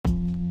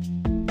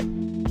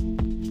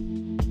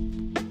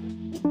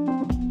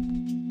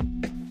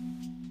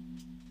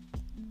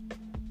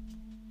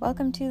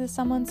Welcome to the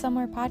Someone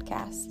Somewhere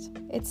podcast.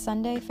 It's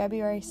Sunday,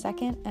 February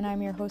 2nd, and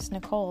I'm your host,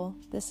 Nicole.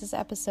 This is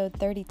episode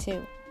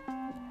 32.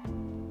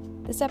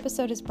 This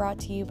episode is brought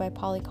to you by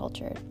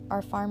Polycultured,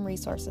 our farm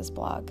resources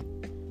blog.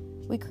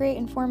 We create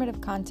informative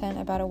content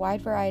about a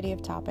wide variety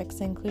of topics,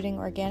 including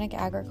organic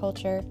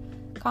agriculture,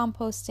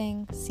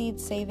 composting, seed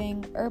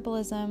saving,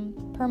 herbalism,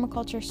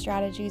 permaculture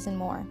strategies, and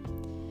more.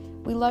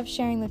 We love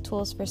sharing the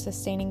tools for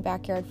sustaining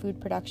backyard food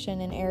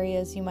production in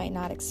areas you might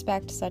not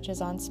expect, such as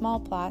on small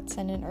plots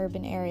and in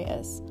urban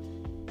areas.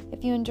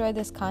 If you enjoy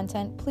this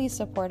content, please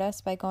support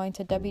us by going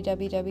to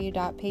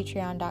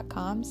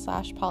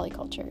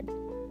www.patreon.com/polycultured.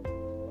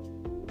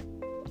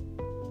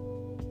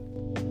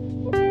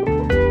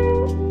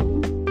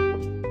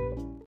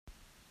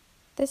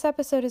 This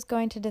episode is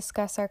going to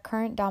discuss our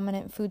current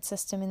dominant food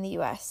system in the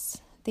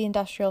U.S., the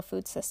industrial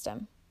food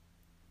system.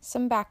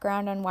 Some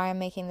background on why I'm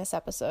making this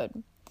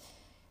episode.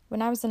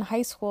 When I was in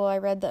high school, I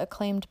read the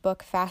acclaimed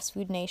book Fast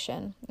Food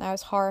Nation, and I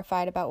was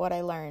horrified about what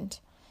I learned.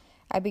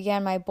 I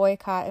began my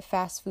boycott of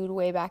fast food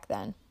way back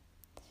then.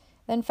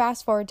 Then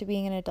fast forward to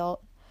being an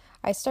adult,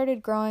 I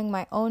started growing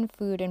my own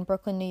food in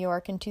Brooklyn, New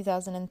York in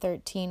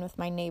 2013 with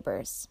my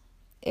neighbors.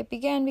 It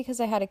began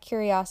because I had a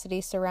curiosity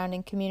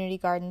surrounding community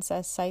gardens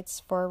as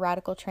sites for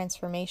radical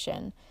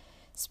transformation,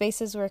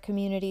 spaces where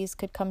communities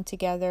could come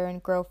together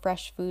and grow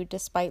fresh food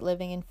despite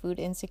living in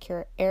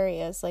food-insecure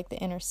areas like the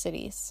inner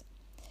cities.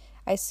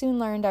 I soon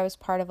learned I was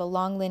part of a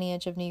long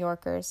lineage of New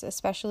Yorkers,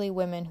 especially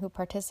women who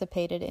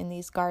participated in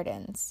these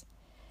gardens.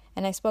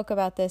 And I spoke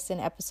about this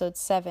in episode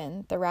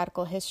 7, The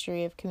Radical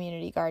History of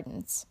Community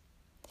Gardens.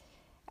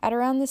 At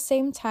around the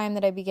same time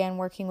that I began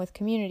working with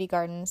community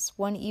gardens,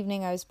 one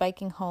evening I was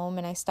biking home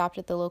and I stopped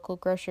at the local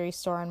grocery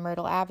store on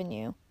Myrtle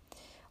Avenue.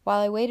 While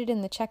I waited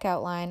in the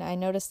checkout line, I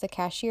noticed the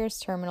cashier's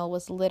terminal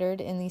was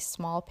littered in these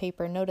small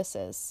paper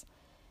notices,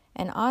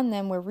 and on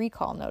them were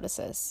recall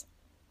notices.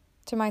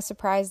 To my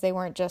surprise, they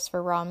weren't just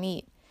for raw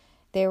meat.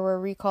 There were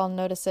recall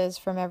notices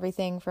from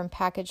everything from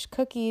packaged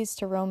cookies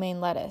to romaine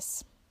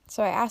lettuce.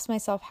 So I asked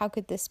myself, how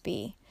could this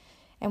be?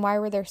 And why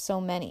were there so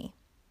many?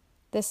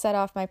 This set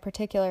off my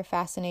particular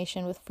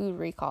fascination with food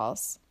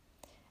recalls.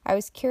 I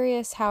was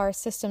curious how our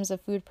systems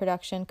of food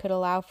production could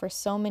allow for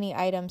so many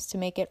items to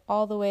make it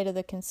all the way to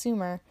the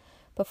consumer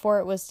before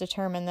it was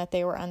determined that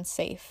they were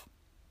unsafe.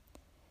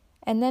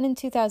 And then in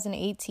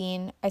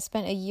 2018, I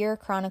spent a year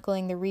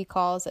chronicling the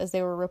recalls as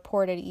they were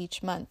reported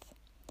each month.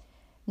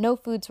 No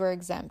foods were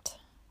exempt.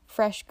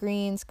 Fresh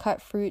greens, cut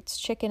fruits,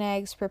 chicken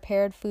eggs,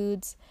 prepared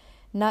foods,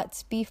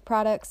 nuts, beef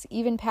products,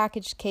 even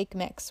packaged cake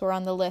mix were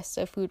on the list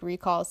of food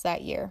recalls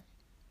that year.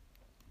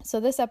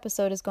 So this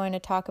episode is going to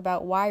talk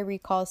about why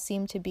recalls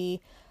seem to be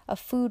a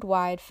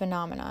food-wide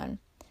phenomenon,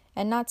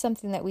 and not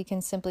something that we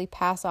can simply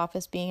pass off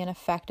as being an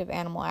effect of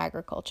animal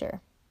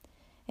agriculture.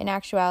 In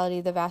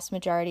actuality, the vast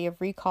majority of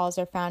recalls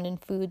are found in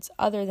foods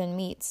other than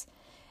meats,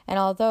 and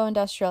although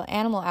industrial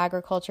animal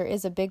agriculture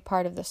is a big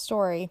part of the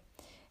story,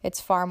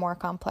 it's far more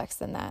complex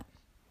than that.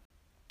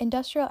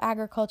 Industrial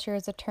agriculture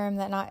is a term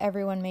that not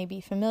everyone may be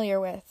familiar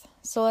with,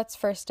 so let's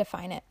first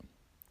define it.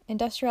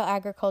 Industrial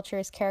agriculture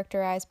is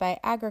characterized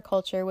by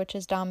agriculture which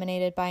is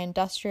dominated by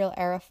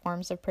industrial-era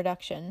forms of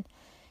production.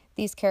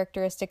 These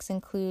characteristics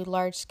include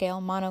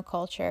large-scale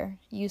monoculture,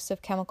 use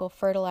of chemical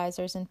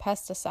fertilizers and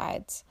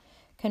pesticides,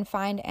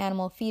 confined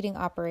animal feeding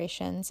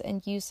operations,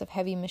 and use of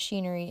heavy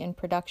machinery in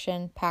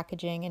production,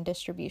 packaging, and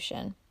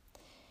distribution.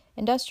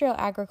 Industrial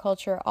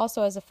agriculture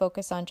also has a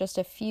focus on just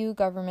a few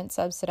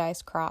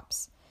government-subsidized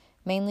crops,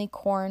 mainly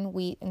corn,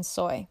 wheat, and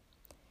soy.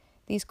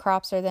 These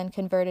crops are then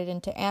converted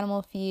into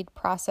animal feed,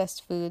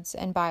 processed foods,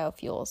 and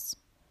biofuels.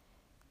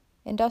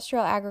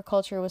 Industrial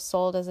agriculture was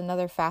sold as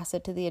another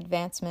facet to the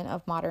advancement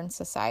of modern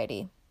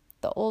society.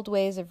 The old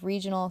ways of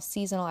regional,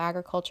 seasonal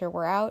agriculture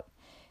were out,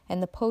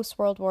 and the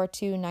post-World War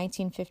II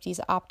 1950s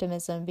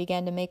optimism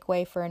began to make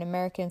way for an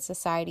American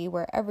society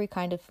where every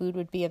kind of food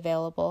would be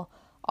available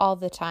all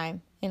the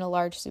time in a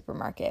large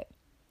supermarket.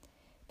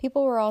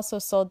 People were also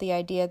sold the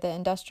idea that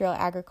industrial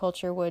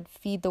agriculture would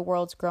feed the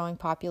world's growing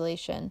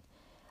population,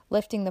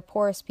 lifting the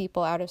poorest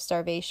people out of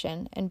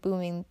starvation and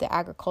booming the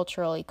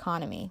agricultural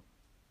economy.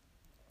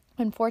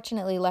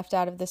 Unfortunately, left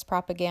out of this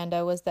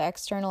propaganda was the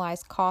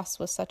externalized costs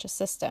with such a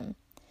system.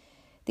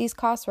 These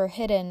costs were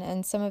hidden,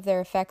 and some of their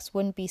effects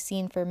wouldn't be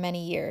seen for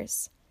many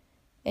years.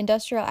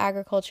 Industrial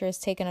agriculture has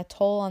taken a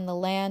toll on the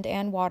land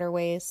and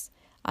waterways,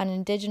 on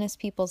indigenous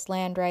people's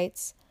land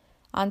rights,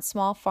 on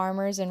small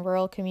farmers in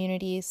rural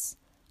communities,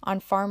 on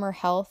farmer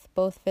health,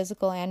 both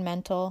physical and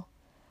mental,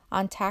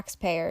 on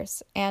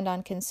taxpayers, and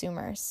on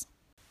consumers.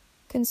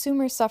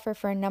 Consumers suffer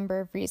for a number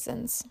of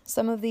reasons,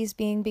 some of these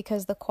being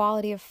because the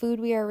quality of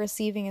food we are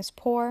receiving is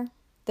poor,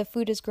 the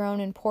food is grown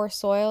in poor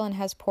soil and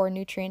has poor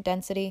nutrient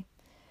density,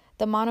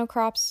 the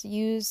monocrops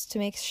used to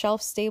make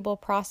shelf-stable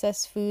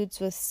processed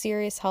foods with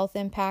serious health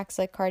impacts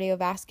like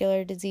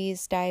cardiovascular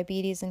disease,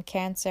 diabetes, and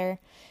cancer,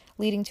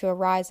 leading to a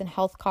rise in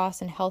health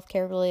costs and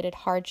healthcare-related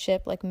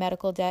hardship like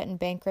medical debt and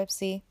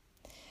bankruptcy.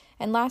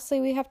 And lastly,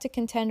 we have to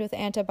contend with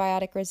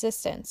antibiotic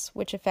resistance,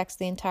 which affects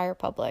the entire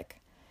public.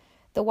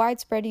 The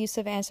widespread use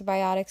of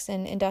antibiotics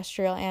in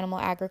industrial animal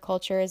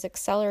agriculture is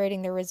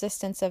accelerating the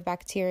resistance of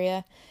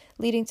bacteria,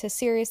 leading to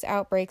serious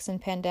outbreaks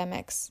and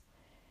pandemics.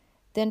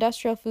 The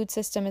industrial food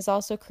system has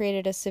also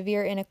created a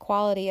severe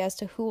inequality as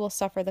to who will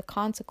suffer the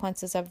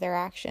consequences of their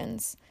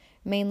actions,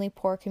 mainly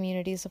poor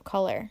communities of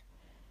color.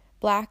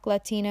 Black,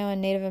 Latino, and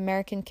Native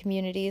American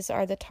communities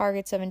are the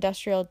targets of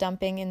industrial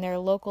dumping in their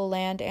local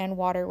land and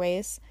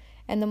waterways,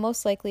 and the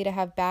most likely to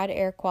have bad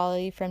air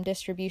quality from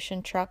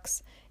distribution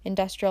trucks,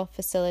 industrial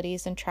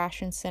facilities, and trash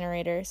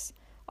incinerators,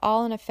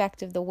 all an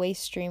effect of the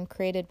waste stream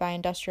created by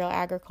industrial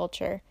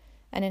agriculture,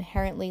 an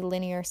inherently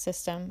linear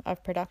system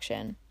of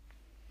production.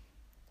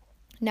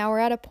 Now we're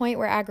at a point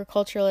where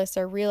agriculturalists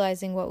are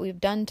realizing what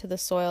we've done to the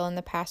soil in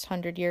the past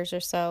 100 years or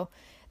so,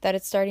 that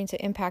it's starting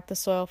to impact the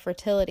soil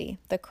fertility,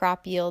 the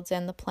crop yields,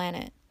 and the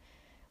planet.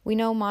 We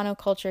know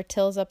monoculture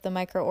tills up the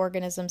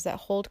microorganisms that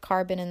hold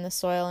carbon in the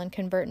soil and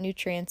convert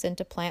nutrients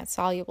into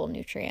plant-soluble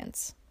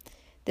nutrients.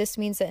 This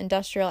means that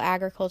industrial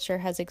agriculture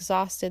has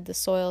exhausted the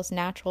soil's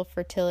natural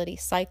fertility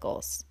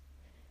cycles.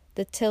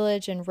 The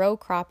tillage and row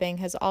cropping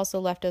has also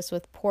left us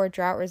with poor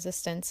drought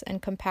resistance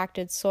and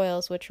compacted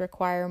soils which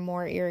require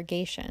more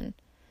irrigation.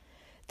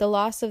 The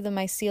loss of the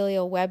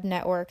mycelial web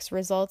networks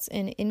results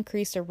in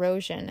increased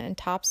erosion and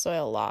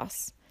topsoil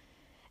loss.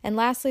 And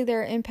lastly,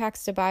 there are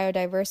impacts to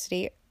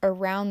biodiversity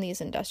around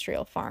these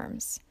industrial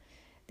farms.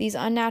 These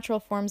unnatural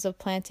forms of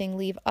planting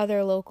leave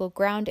other local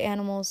ground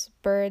animals,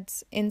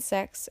 birds,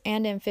 insects,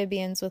 and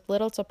amphibians with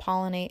little to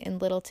pollinate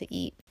and little to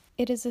eat.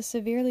 It is a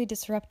severely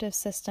disruptive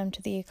system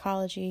to the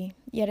ecology,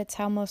 yet it's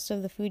how most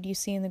of the food you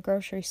see in the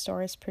grocery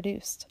store is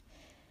produced.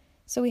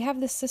 So we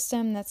have this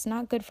system that's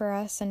not good for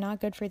us and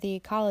not good for the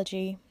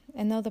ecology,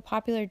 and though the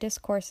popular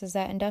discourse is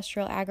that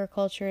industrial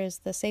agriculture is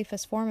the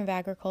safest form of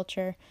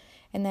agriculture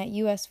and that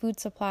U.S. food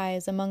supply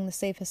is among the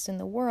safest in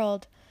the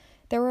world,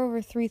 there were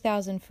over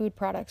 3,000 food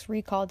products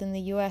recalled in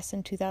the U.S.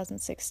 in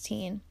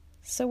 2016.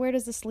 So where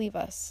does this leave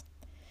us?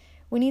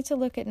 We need to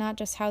look at not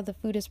just how the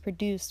food is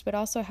produced, but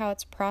also how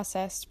it's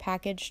processed,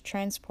 packaged,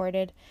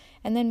 transported,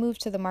 and then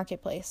moved to the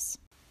marketplace.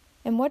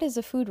 And what is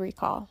a food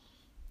recall?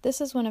 This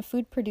is when a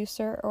food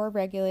producer or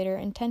regulator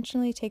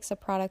intentionally takes a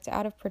product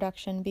out of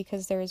production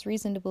because there is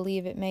reason to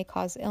believe it may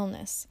cause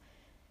illness.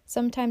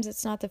 Sometimes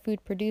it's not the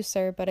food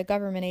producer, but a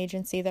government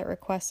agency that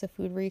requests a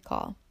food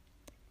recall.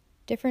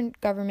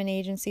 Different government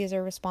agencies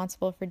are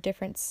responsible for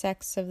different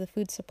sects of the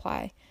food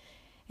supply,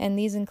 and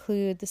these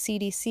include the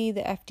CDC,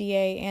 the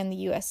FDA, and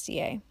the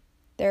USDA.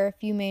 There are a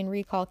few main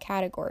recall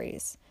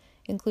categories,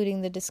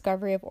 including the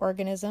discovery of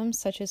organisms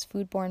such as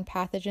foodborne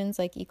pathogens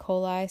like E.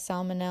 coli,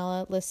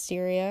 Salmonella,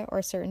 Listeria,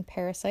 or certain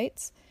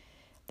parasites,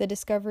 the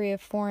discovery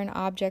of foreign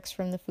objects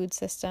from the food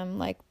system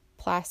like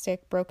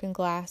plastic, broken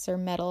glass, or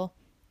metal,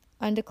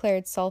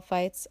 undeclared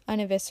sulfites,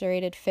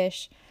 uneviscerated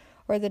fish,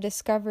 or the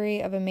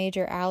discovery of a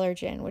major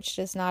allergen which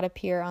does not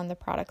appear on the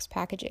product's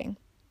packaging.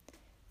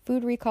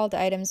 Food recalled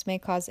items may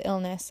cause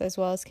illness as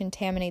well as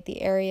contaminate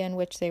the area in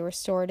which they were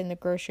stored in the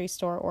grocery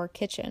store or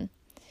kitchen.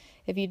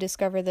 If you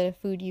discover that a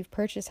food you've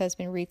purchased has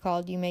been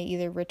recalled, you may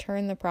either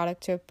return the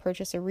product to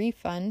purchase a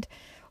refund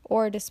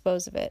or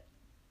dispose of it.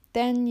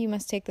 Then you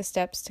must take the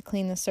steps to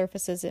clean the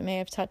surfaces it may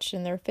have touched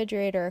in the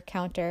refrigerator or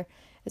counter,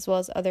 as well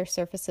as other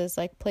surfaces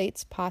like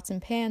plates, pots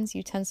and pans,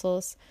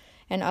 utensils,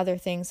 and other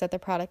things that the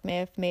product may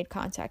have made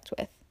contact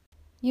with.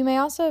 You may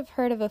also have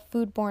heard of a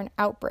foodborne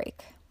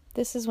outbreak.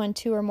 This is when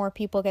 2 or more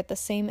people get the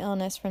same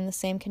illness from the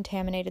same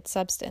contaminated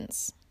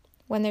substance.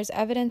 When there's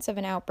evidence of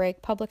an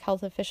outbreak, public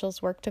health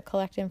officials work to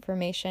collect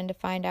information to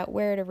find out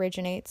where it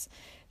originates,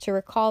 to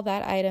recall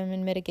that item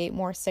and mitigate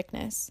more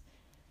sickness.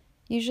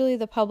 Usually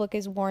the public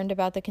is warned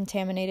about the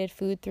contaminated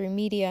food through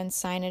media and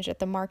signage at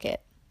the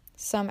market.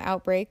 Some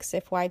outbreaks,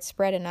 if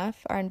widespread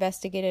enough, are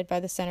investigated by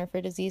the Center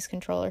for Disease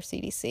Control or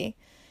CDC.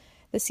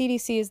 The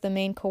CDC is the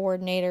main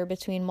coordinator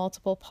between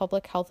multiple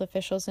public health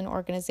officials and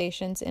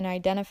organizations in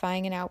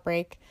identifying an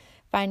outbreak,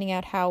 finding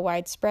out how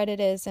widespread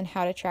it is, and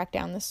how to track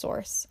down the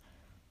source.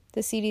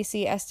 The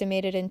CDC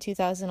estimated in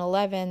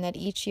 2011 that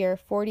each year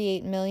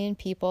 48 million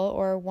people,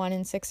 or 1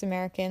 in 6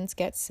 Americans,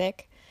 get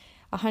sick,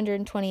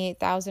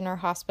 128,000 are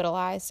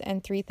hospitalized,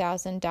 and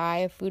 3,000 die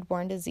of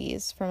foodborne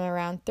disease from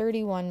around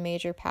 31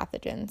 major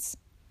pathogens.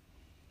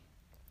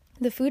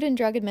 The Food and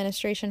Drug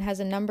Administration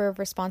has a number of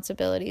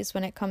responsibilities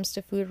when it comes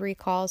to food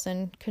recalls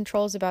and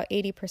controls about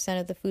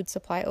 80% of the food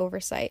supply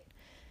oversight.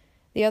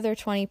 The other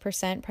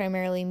 20%,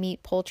 primarily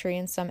meat, poultry,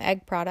 and some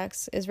egg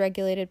products, is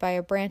regulated by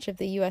a branch of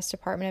the U.S.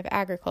 Department of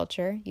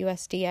Agriculture,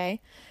 USDA,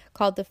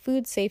 called the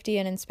Food Safety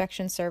and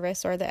Inspection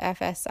Service, or the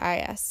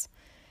FSIS.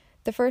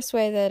 The first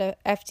way that a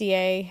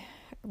FDA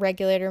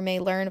regulator may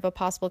learn of a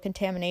possible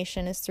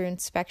contamination is through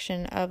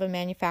inspection of a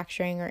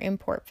manufacturing or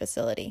import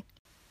facility.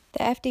 The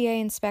FDA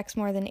inspects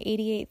more than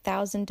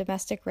 88,000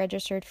 domestic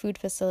registered food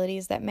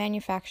facilities that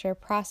manufacture,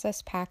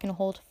 process, pack, and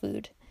hold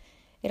food.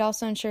 It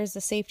also ensures the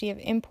safety of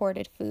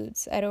imported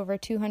foods at over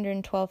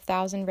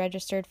 212,000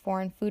 registered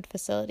foreign food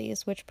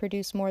facilities, which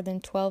produce more than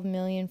 12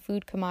 million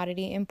food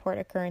commodity import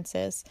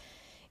occurrences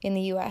in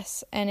the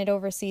U.S., and it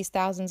oversees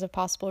thousands of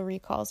possible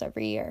recalls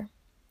every year.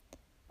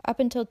 Up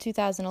until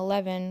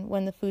 2011,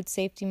 when the Food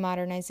Safety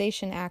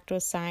Modernization Act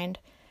was signed,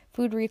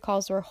 food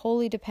recalls were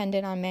wholly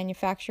dependent on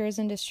manufacturers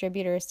and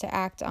distributors to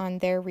act on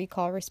their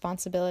recall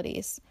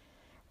responsibilities.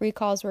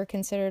 Recalls were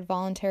considered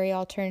voluntary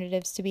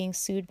alternatives to being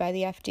sued by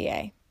the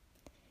FDA.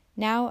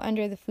 Now,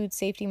 under the Food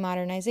Safety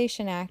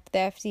Modernization Act, the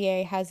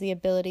FDA has the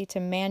ability to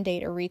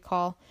mandate a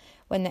recall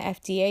when the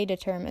FDA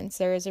determines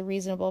there is a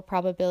reasonable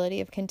probability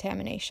of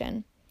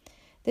contamination.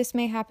 This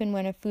may happen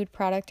when a food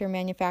product or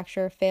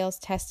manufacturer fails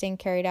testing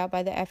carried out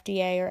by the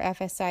FDA or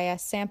FSIS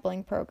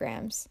sampling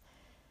programs.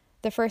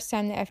 The first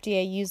time the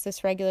FDA used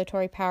this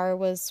regulatory power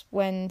was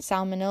when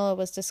salmonella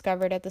was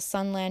discovered at the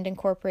Sunland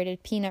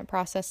Incorporated peanut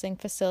processing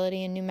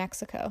facility in New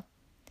Mexico.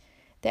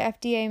 The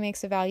FDA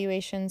makes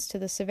evaluations to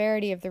the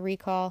severity of the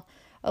recall,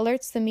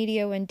 alerts the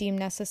media when deemed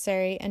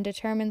necessary, and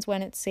determines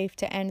when it's safe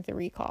to end the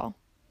recall.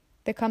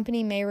 The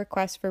company may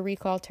request for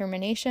recall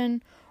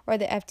termination, or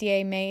the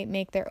FDA may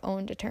make their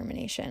own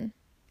determination.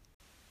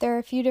 There are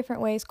a few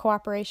different ways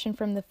cooperation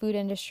from the food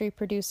industry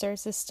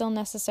producers is still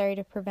necessary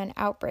to prevent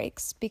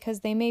outbreaks, because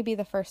they may be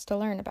the first to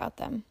learn about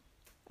them.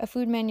 A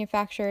food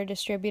manufacturer or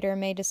distributor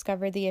may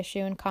discover the issue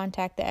and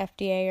contact the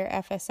FDA or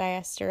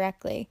FSIS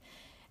directly,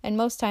 and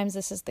most times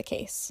this is the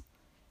case.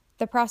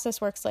 The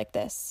process works like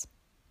this.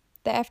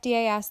 The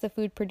FDA asks the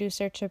food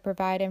producer to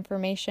provide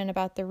information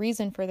about the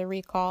reason for the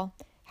recall,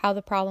 how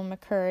the problem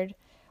occurred,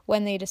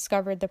 when they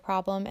discovered the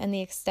problem, and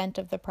the extent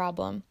of the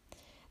problem.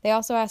 They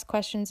also ask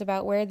questions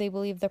about where they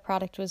believe the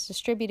product was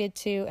distributed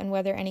to and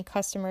whether any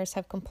customers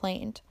have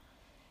complained.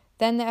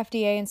 Then the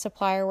FDA and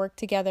supplier work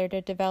together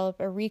to develop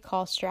a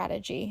recall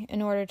strategy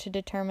in order to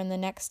determine the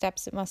next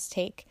steps it must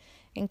take,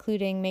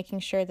 including making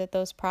sure that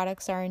those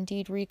products are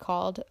indeed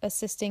recalled,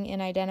 assisting in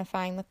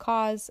identifying the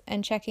cause,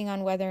 and checking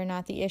on whether or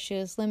not the issue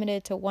is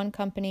limited to one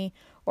company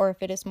or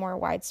if it is more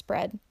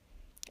widespread.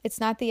 It's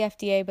not the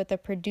FDA but the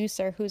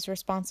producer who is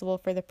responsible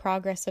for the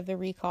progress of the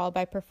recall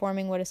by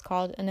performing what is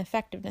called an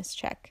effectiveness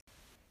check.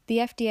 The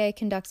FDA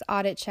conducts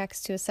audit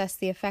checks to assess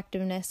the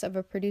effectiveness of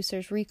a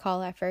producer's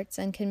recall efforts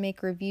and can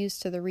make reviews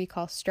to the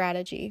recall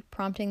strategy,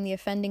 prompting the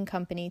offending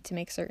company to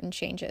make certain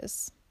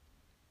changes.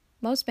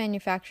 Most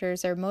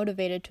manufacturers are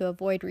motivated to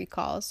avoid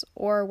recalls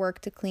or work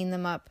to clean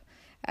them up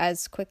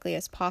as quickly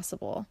as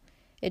possible.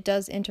 It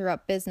does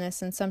interrupt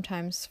business and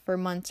sometimes for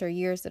months or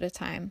years at a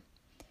time.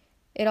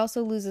 It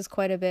also loses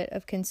quite a bit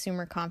of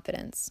consumer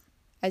confidence.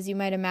 As you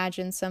might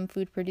imagine, some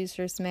food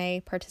producers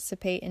may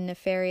participate in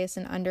nefarious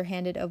and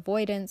underhanded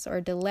avoidance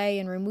or delay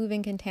in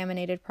removing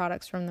contaminated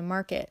products from the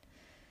market.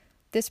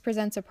 This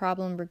presents a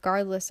problem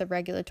regardless of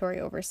regulatory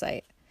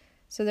oversight.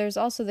 So there's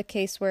also the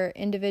case where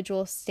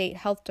individual state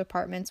health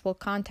departments will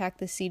contact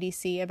the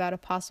CDC about a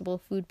possible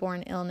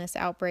foodborne illness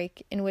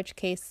outbreak, in which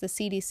case the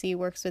CDC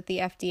works with the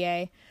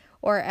FDA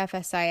or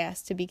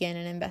FSIS to begin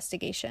an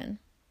investigation.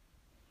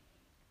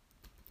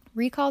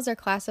 Recalls are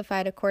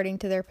classified according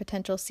to their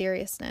potential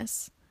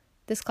seriousness.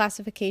 This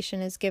classification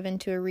is given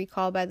to a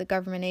recall by the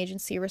government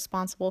agency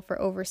responsible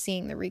for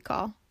overseeing the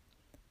recall.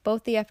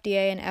 Both the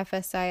FDA and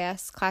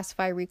FSIS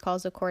classify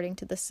recalls according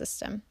to this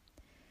system.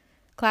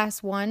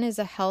 Class 1 is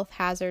a health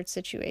hazard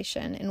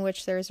situation in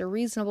which there is a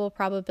reasonable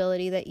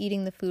probability that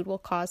eating the food will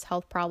cause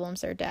health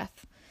problems or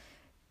death.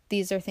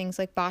 These are things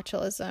like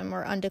botulism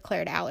or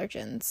undeclared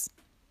allergens.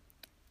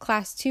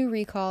 Class 2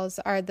 recalls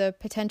are the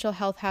potential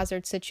health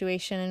hazard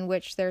situation in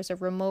which there's a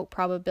remote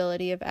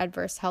probability of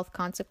adverse health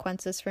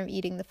consequences from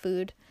eating the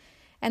food.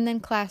 And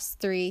then Class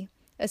 3,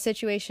 a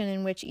situation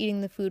in which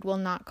eating the food will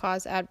not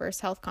cause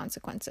adverse health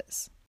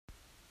consequences.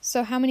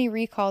 So how many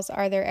recalls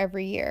are there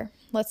every year?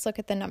 Let's look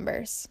at the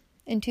numbers.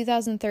 In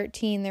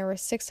 2013, there were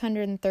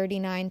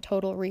 639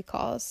 total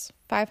recalls,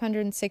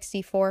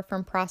 564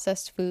 from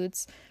processed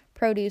foods,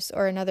 produce,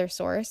 or another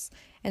source,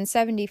 and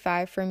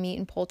 75 from meat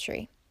and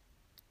poultry.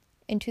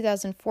 In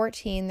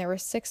 2014, there were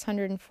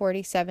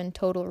 647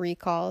 total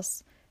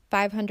recalls,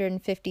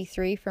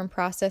 553 from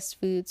processed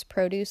foods,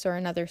 produce, or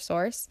another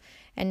source,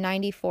 and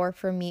 94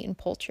 for meat and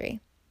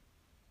poultry.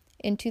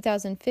 In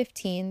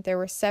 2015, there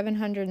were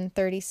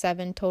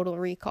 737 total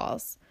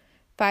recalls,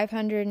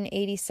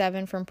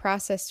 587 from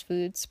processed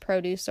foods,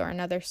 produce, or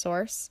another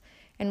source,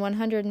 and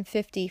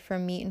 150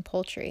 from meat and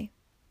poultry.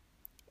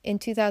 In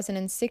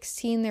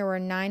 2016, there were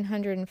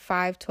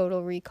 905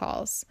 total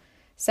recalls,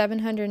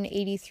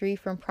 783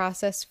 from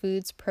processed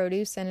foods,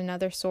 produce, and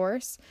another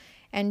source,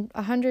 and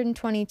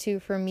 122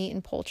 from meat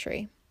and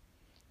poultry.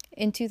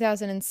 In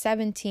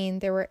 2017,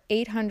 there were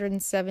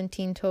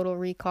 817 total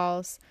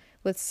recalls,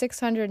 with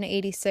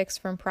 686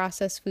 from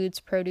processed foods,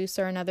 produce,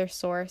 or another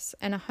source,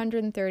 and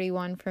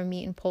 131 from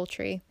meat and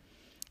poultry.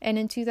 And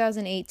in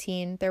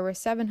 2018, there were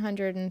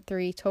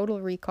 703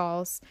 total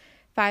recalls,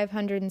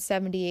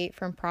 578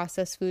 from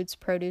processed foods,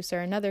 produce, or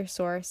another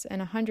source, and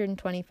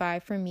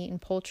 125 from meat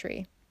and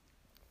poultry.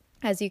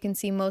 As you can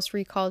see, most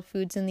recalled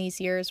foods in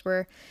these years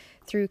were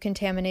through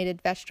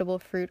contaminated vegetable,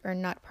 fruit, or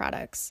nut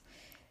products.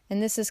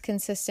 and this is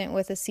consistent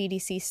with a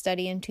CDC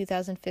study in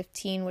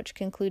 2015 which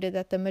concluded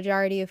that the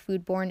majority of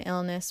foodborne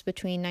illness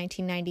between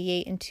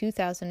 1998 and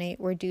 2008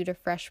 were due to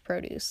fresh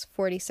produce,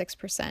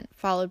 46%,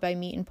 followed by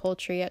meat and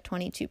poultry at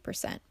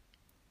 22%.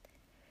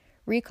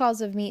 Recalls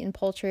of meat and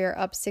poultry are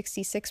up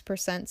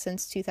 66%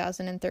 since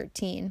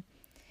 2013,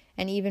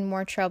 and even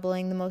more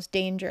troubling, the most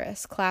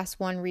dangerous, Class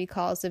 1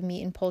 recalls of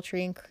meat and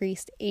poultry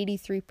increased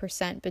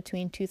 83%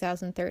 between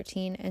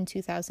 2013 and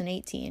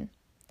 2018.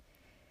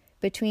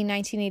 Between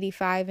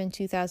 1985 and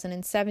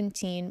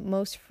 2017,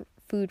 most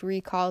food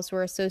recalls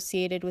were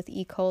associated with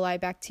E. coli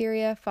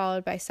bacteria,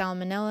 followed by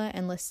Salmonella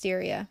and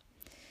Listeria.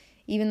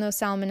 Even though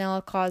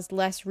Salmonella caused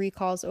less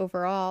recalls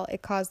overall,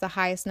 it caused the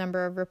highest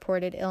number of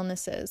reported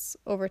illnesses,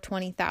 over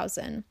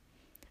 20,000.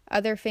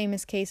 Other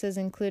famous cases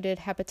included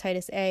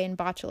hepatitis A and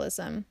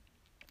botulism.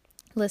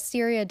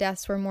 Listeria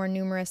deaths were more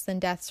numerous than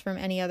deaths from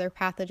any other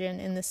pathogen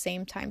in the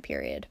same time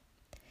period.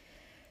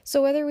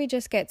 So whether we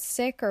just get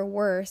sick or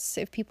worse,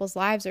 if people's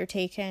lives are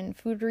taken,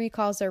 food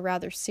recalls are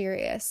rather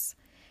serious.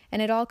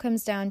 And it all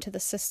comes down to the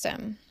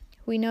system.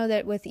 We know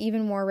that with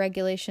even more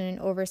regulation and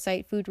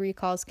oversight, food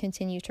recalls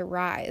continue to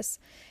rise.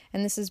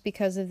 And this is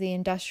because of the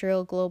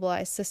industrial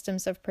globalized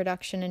systems of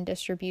production and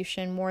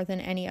distribution more than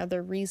any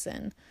other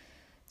reason.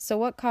 So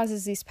what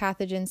causes these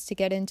pathogens to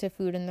get into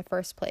food in the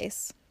first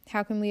place?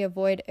 How can we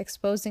avoid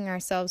exposing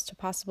ourselves to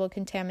possible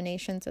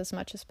contaminations as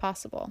much as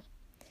possible?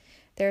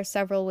 There are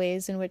several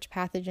ways in which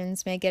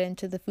pathogens may get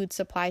into the food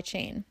supply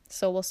chain,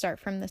 so we'll start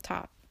from the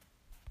top.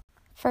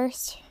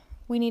 First,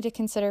 we need to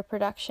consider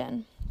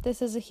production.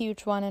 This is a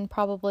huge one and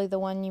probably the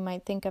one you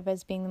might think of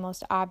as being the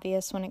most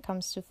obvious when it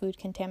comes to food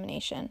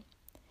contamination.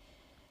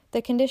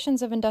 The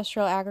conditions of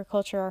industrial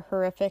agriculture are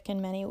horrific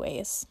in many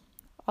ways.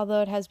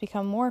 Although it has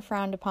become more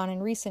frowned upon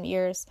in recent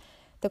years,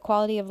 the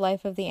quality of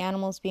life of the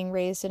animals being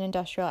raised in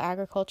industrial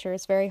agriculture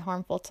is very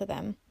harmful to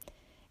them.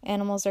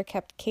 Animals are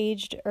kept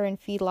caged or in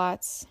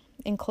feedlots,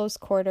 in close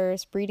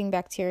quarters, breeding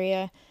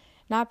bacteria,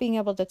 not being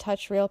able to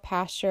touch real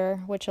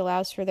pasture, which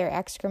allows for their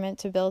excrement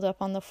to build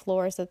up on the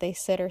floors that they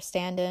sit or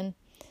stand in.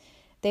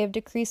 They have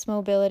decreased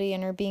mobility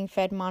and are being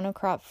fed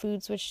monocrop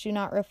foods which do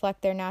not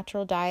reflect their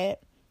natural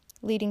diet,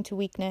 leading to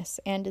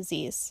weakness and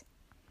disease.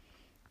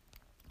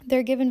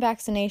 They're given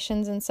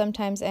vaccinations and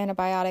sometimes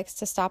antibiotics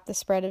to stop the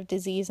spread of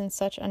disease in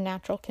such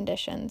unnatural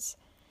conditions.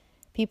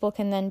 People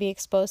can then be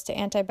exposed to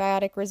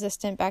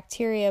antibiotic-resistant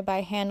bacteria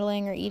by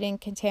handling or eating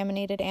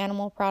contaminated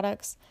animal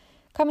products,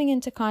 coming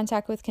into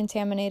contact with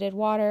contaminated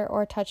water,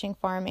 or touching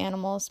farm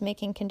animals,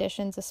 making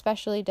conditions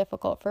especially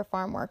difficult for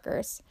farm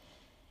workers.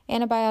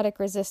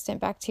 Antibiotic-resistant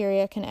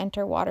bacteria can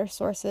enter water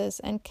sources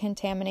and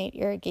contaminate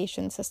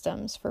irrigation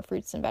systems for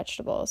fruits and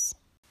vegetables.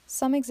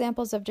 Some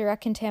examples of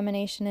direct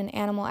contamination in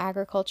animal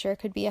agriculture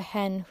could be a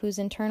hen whose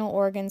internal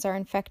organs are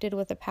infected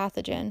with a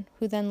pathogen,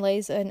 who then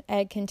lays an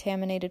egg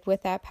contaminated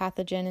with that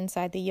pathogen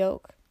inside the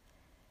yolk.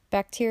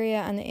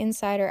 Bacteria on the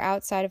inside or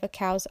outside of a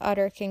cow's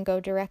udder can go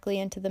directly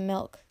into the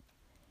milk.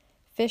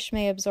 Fish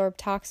may absorb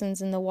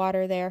toxins in the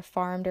water they are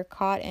farmed or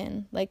caught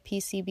in, like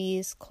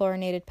PCBs,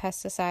 chlorinated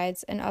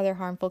pesticides, and other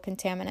harmful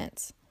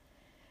contaminants.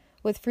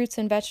 With fruits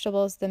and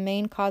vegetables, the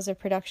main cause of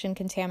production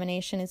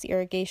contamination is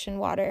irrigation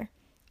water,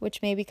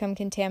 which may become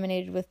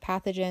contaminated with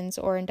pathogens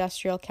or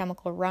industrial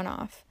chemical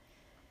runoff.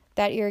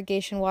 That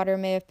irrigation water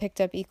may have picked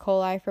up E.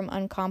 coli from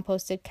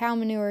uncomposted cow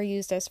manure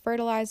used as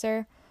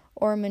fertilizer,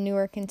 or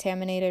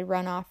manure-contaminated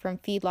runoff from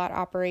feedlot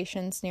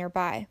operations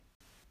nearby.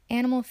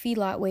 Animal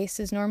feedlot waste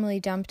is normally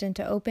dumped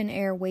into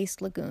open-air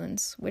waste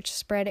lagoons, which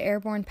spread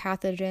airborne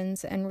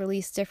pathogens and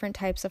release different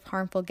types of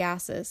harmful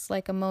gases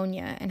like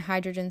ammonia and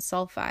hydrogen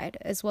sulfide,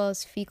 as well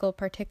as fecal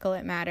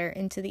particulate matter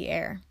into the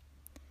air.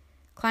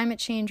 Climate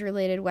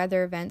change-related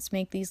weather events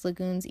make these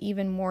lagoons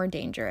even more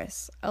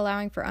dangerous,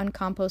 allowing for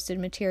uncomposted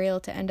material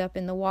to end up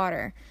in the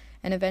water,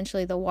 and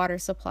eventually the water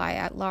supply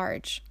at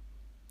large.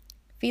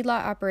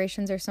 Feedlot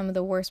operations are some of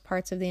the worst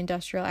parts of the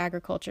industrial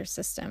agriculture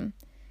system.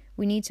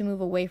 We need to move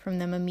away from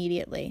them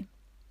immediately.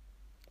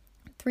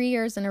 3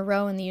 years in a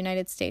row in the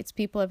United States,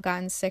 people have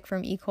gotten sick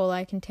from E.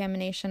 coli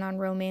contamination on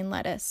romaine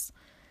lettuce.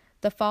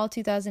 The fall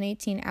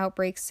 2018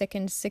 outbreak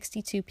sickened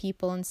 62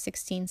 people in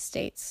 16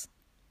 states.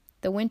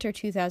 The winter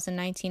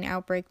 2019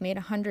 outbreak made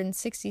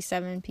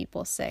 167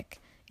 people sick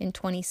in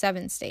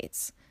 27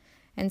 states.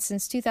 And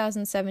since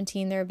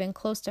 2017, there have been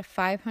close to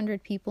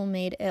 500 people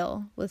made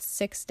ill, with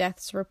 6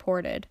 deaths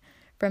reported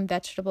from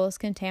vegetables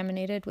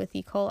contaminated with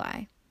E.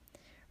 coli.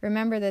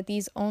 Remember that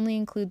these only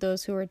include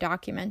those who are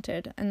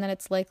documented, and that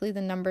it's likely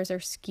the numbers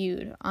are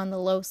skewed on the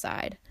low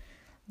side.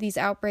 These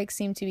outbreaks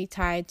seem to be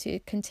tied to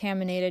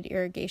contaminated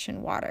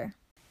irrigation water.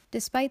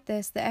 Despite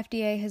this, the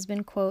FDA has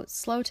been, quote,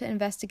 slow to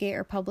investigate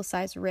or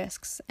publicize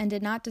risks, and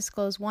did not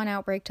disclose one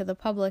outbreak to the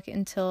public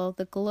until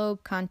the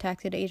Globe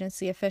contacted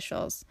agency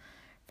officials,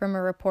 from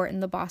a report in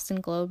the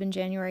Boston Globe in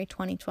January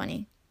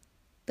 2020.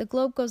 The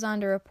Globe goes on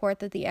to report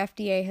that the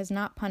FDA has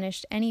not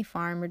punished any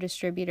farm or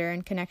distributor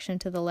in connection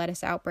to the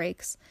lettuce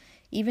outbreaks,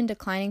 even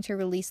declining to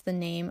release the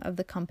name of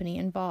the company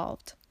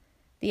involved.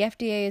 The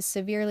FDA is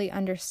severely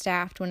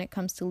understaffed when it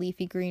comes to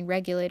leafy green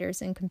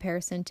regulators in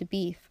comparison to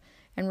beef,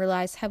 and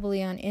relies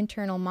heavily on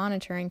internal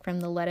monitoring from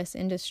the lettuce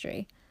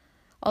industry.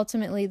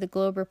 Ultimately, the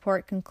Globe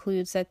report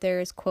concludes that there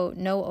is, quote,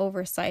 no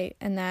oversight,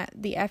 and that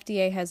the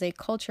FDA has a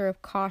culture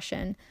of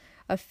caution,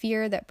 a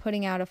fear that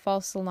putting out a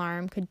false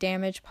alarm could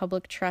damage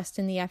public trust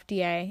in the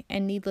FDA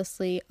and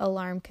needlessly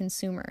alarm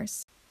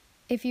consumers.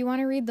 If you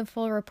want to read the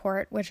full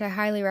report, which I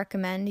highly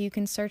recommend, you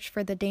can search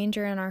for The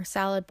Danger in Our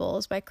Salad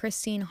Bowls by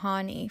Christine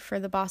Hawley for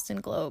the Boston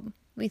Globe.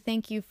 We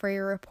thank you for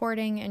your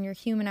reporting and your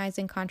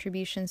humanizing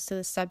contributions to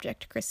the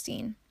subject,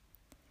 Christine.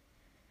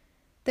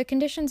 The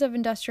conditions of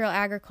industrial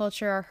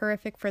agriculture are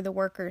horrific for the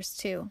workers,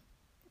 too.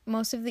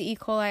 Most of the E.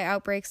 coli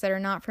outbreaks that are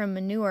not from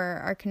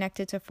manure are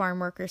connected to farm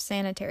workers'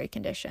 sanitary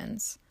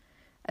conditions.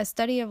 A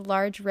study of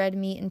large red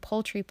meat and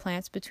poultry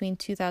plants between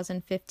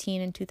 2015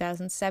 and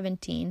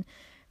 2017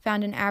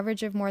 found an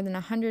average of more than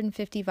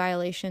 150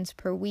 violations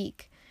per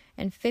week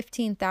and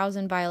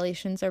 15,000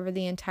 violations over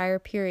the entire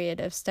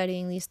period of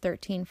studying these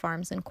 13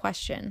 farms in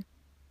question.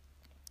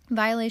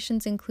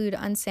 Violations include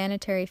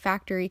unsanitary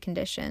factory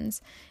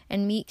conditions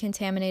and meat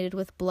contaminated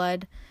with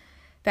blood,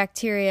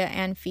 bacteria,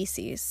 and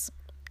feces.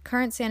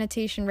 Current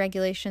sanitation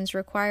regulations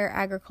require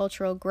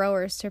agricultural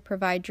growers to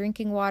provide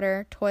drinking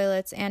water,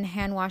 toilets, and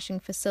hand-washing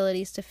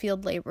facilities to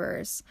field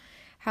laborers.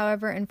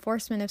 However,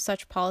 enforcement of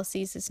such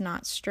policies is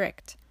not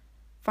strict.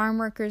 Farm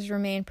workers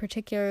remain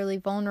particularly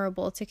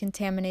vulnerable to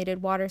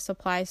contaminated water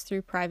supplies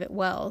through private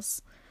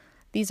wells.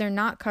 These are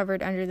not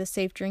covered under the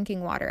Safe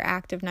Drinking Water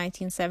Act of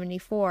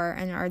 1974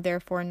 and are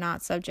therefore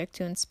not subject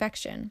to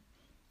inspection.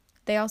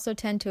 They also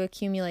tend to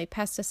accumulate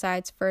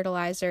pesticides,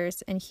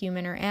 fertilizers, and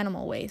human or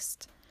animal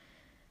waste.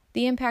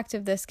 The impact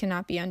of this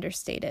cannot be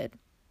understated.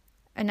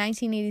 A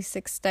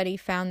 1986 study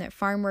found that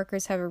farm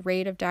workers have a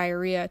rate of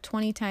diarrhea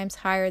 20 times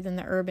higher than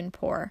the urban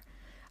poor,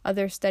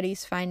 other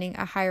studies finding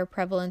a higher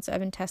prevalence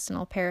of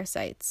intestinal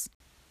parasites.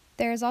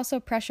 There is also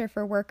pressure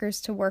for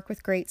workers to work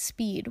with great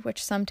speed,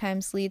 which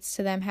sometimes leads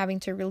to them having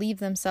to relieve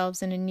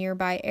themselves in a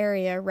nearby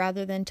area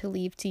rather than to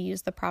leave to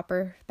use the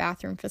proper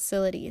bathroom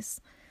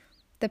facilities.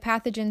 The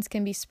pathogens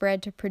can be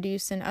spread to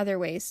produce in other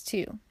ways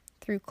too,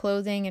 through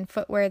clothing and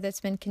footwear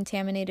that's been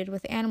contaminated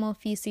with animal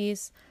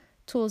feces,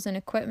 tools and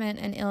equipment,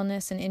 and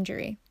illness and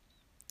injury.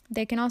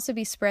 They can also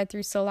be spread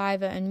through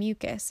saliva and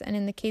mucus, and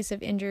in the case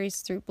of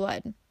injuries, through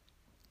blood.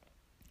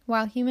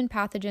 While human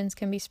pathogens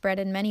can be spread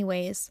in many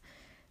ways,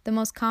 the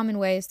most common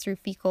way is through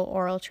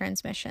fecal-oral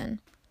transmission.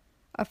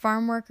 A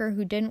farm worker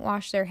who didn't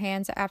wash their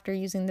hands after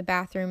using the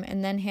bathroom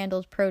and then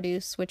handled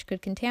produce which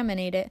could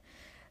contaminate it,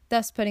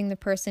 thus putting the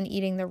person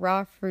eating the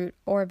raw fruit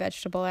or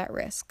vegetable at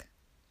risk.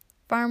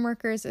 Farm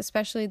workers,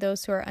 especially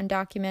those who are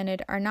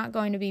undocumented, are not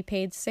going to be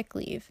paid sick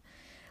leave,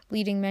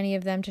 leading many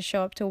of them to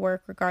show up to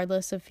work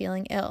regardless of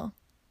feeling ill.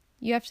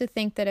 You have to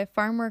think that if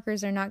farm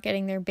workers are not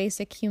getting their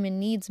basic human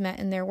needs met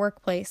in their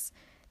workplace,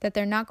 that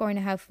they're not going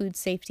to have food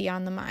safety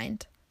on the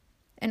mind.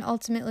 And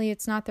ultimately,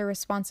 it's not the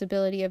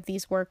responsibility of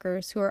these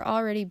workers, who are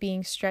already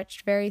being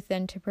stretched very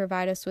thin to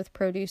provide us with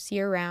produce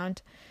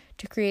year-round,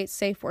 to create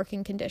safe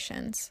working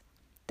conditions.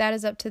 That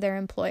is up to their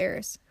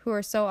employers, who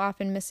are so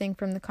often missing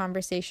from the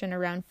conversation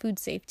around food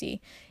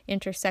safety,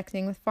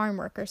 intersecting with farm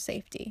worker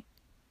safety.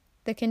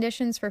 The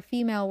conditions for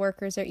female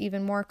workers are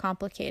even more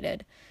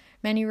complicated,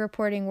 many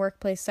reporting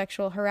workplace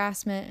sexual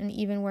harassment and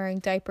even wearing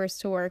diapers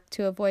to work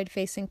to avoid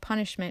facing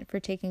punishment for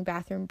taking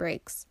bathroom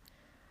breaks.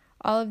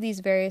 All of these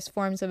various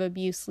forms of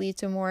abuse lead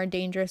to more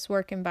dangerous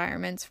work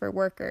environments for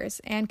workers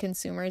and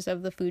consumers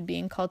of the food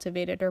being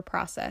cultivated or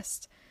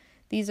processed.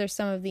 These are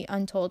some of the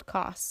untold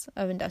costs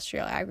of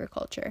industrial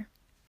agriculture.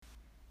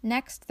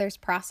 Next, there's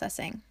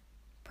processing.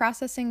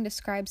 Processing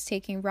describes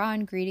taking raw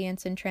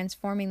ingredients and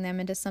transforming them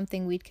into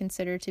something we'd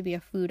consider to be a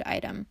food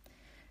item.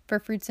 For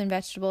fruits and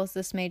vegetables,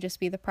 this may just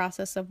be the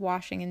process of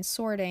washing and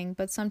sorting,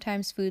 but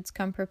sometimes foods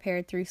come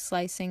prepared through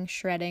slicing,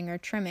 shredding, or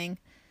trimming.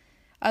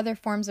 Other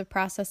forms of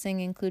processing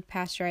include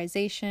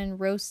pasteurization,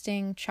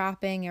 roasting,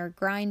 chopping, or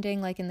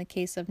grinding, like in the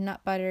case of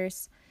nut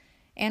butters.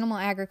 Animal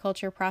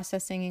agriculture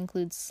processing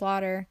includes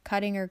slaughter,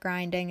 cutting or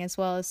grinding, as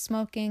well as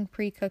smoking,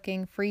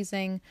 pre-cooking,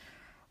 freezing,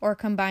 or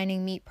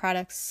combining meat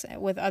products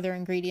with other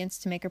ingredients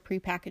to make a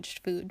prepackaged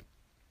food.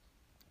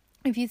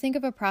 If you think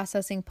of a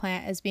processing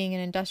plant as being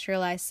an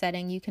industrialized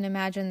setting, you can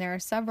imagine there are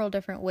several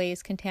different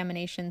ways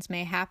contaminations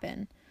may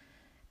happen.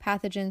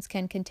 Pathogens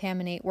can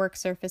contaminate work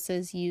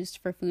surfaces used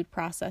for food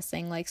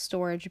processing, like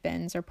storage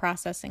bins or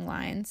processing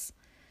lines.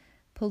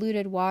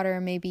 Polluted water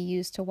may be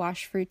used to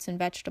wash fruits and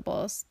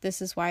vegetables.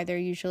 This is why they're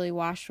usually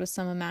washed with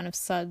some amount of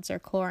suds or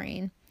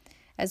chlorine,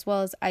 as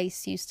well as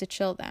ice used to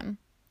chill them.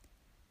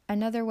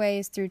 Another way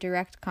is through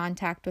direct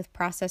contact with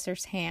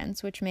processors'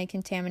 hands, which may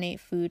contaminate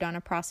food on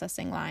a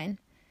processing line.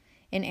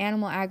 In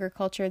animal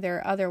agriculture, there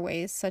are other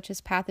ways, such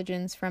as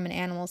pathogens from an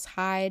animal's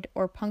hide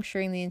or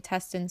puncturing the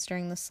intestines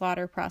during the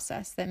slaughter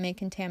process, that may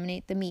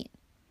contaminate the meat.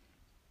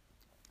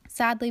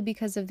 Sadly,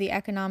 because of the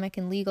economic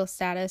and legal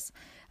status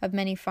of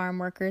many farm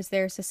workers,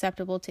 they are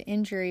susceptible to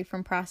injury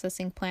from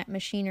processing plant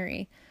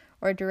machinery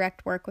or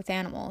direct work with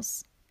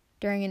animals.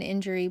 During an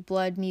injury,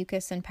 blood,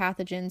 mucus, and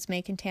pathogens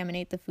may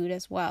contaminate the food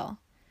as well.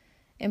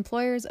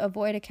 Employers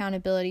avoid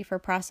accountability for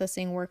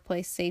processing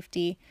workplace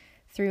safety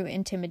through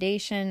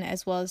intimidation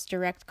as well as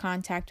direct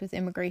contact with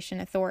immigration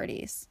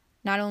authorities.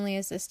 Not only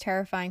is this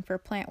terrifying for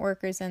plant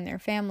workers and their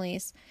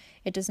families,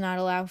 it does not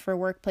allow for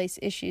workplace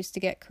issues to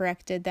get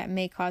corrected that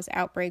may cause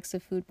outbreaks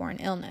of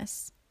foodborne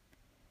illness.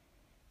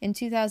 In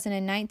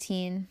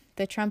 2019,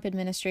 the Trump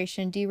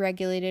administration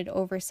deregulated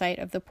oversight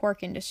of the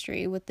pork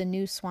industry with the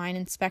new swine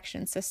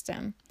inspection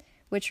system,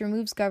 which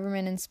removes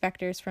government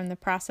inspectors from the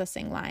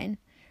processing line,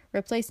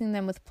 replacing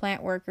them with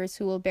plant workers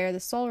who will bear the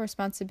sole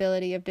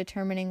responsibility of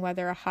determining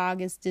whether a hog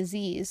is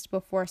diseased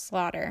before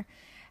slaughter,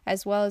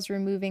 as well as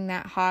removing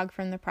that hog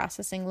from the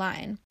processing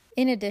line.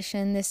 In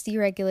addition, this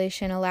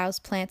deregulation allows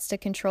plants to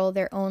control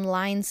their own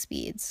line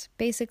speeds,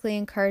 basically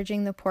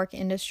encouraging the pork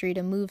industry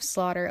to move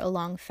slaughter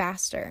along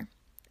faster.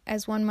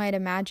 As one might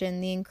imagine,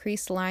 the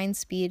increased line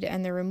speed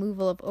and the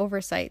removal of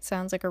oversight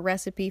sounds like a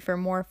recipe for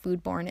more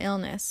foodborne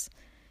illness.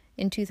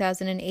 In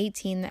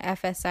 2018, the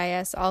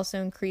FSIS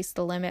also increased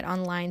the limit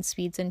on line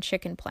speeds in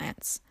chicken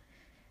plants.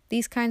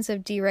 These kinds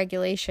of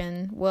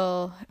deregulation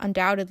will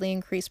undoubtedly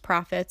increase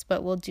profits,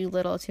 but will do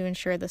little to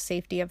ensure the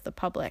safety of the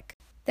public.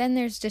 Then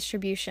there's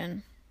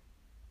distribution.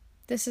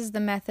 This is the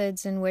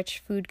methods in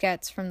which food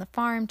gets from the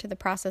farm to the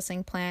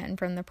processing plant and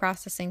from the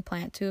processing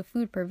plant to a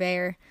food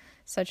purveyor,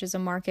 such as a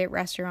market,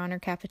 restaurant, or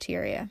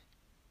cafeteria.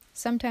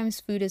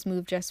 Sometimes food is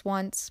moved just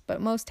once, but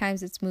most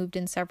times it's moved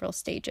in several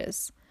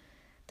stages.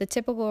 The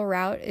typical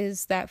route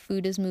is that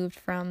food is moved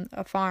from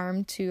a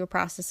farm to a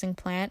processing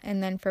plant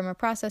and then from a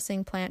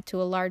processing plant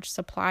to a large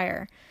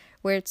supplier,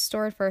 where it's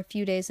stored for a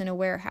few days in a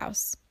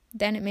warehouse.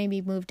 Then it may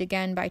be moved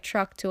again by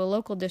truck to a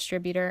local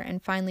distributor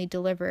and finally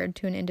delivered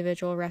to an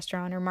individual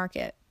restaurant or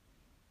market.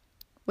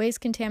 Ways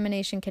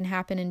contamination can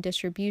happen in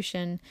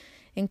distribution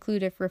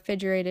include if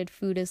refrigerated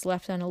food is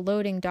left on a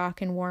loading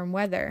dock in warm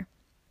weather,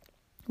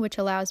 which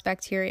allows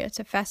bacteria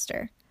to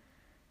fester.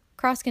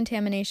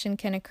 Cross-contamination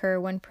can occur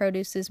when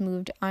produce is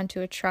moved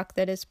onto a truck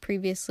that has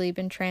previously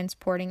been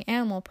transporting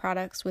animal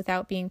products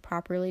without being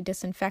properly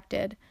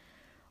disinfected,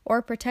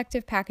 or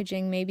protective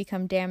packaging may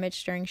become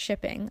damaged during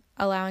shipping,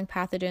 allowing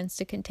pathogens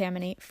to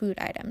contaminate food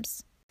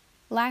items.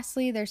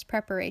 Lastly, there's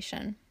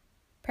preparation.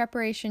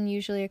 Preparation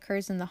usually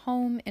occurs in the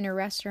home, in a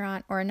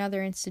restaurant, or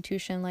another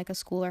institution like a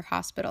school or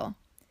hospital.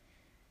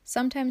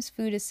 Sometimes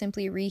food is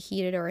simply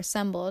reheated or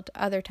assembled,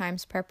 other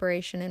times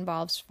preparation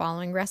involves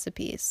following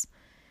recipes.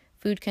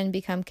 Food can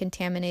become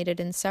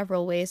contaminated in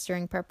several ways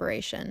during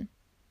preparation.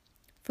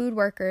 Food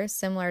workers,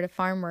 similar to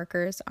farm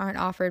workers, aren't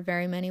offered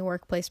very many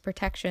workplace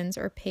protections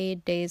or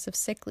paid days of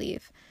sick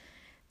leave.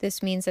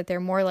 This means that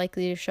they're more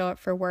likely to show up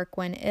for work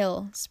when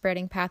ill,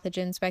 spreading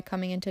pathogens by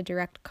coming into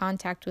direct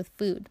contact with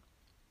food.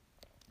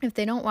 If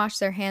they don't wash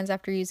their hands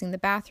after using the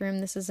bathroom,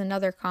 this is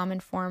another common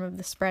form of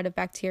the spread of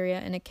bacteria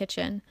in a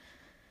kitchen.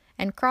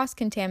 And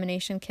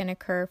cross-contamination can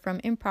occur from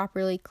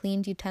improperly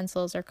cleaned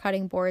utensils or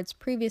cutting boards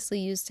previously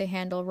used to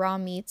handle raw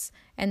meats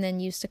and then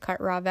used to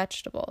cut raw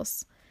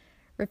vegetables.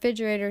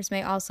 Refrigerators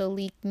may also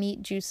leak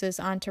meat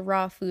juices onto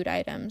raw food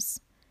items.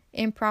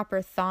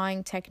 Improper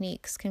thawing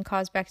techniques can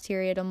cause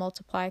bacteria to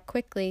multiply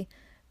quickly,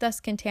 thus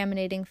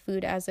contaminating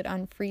food as it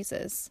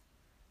unfreezes.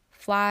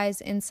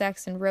 Flies,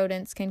 insects, and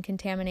rodents can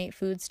contaminate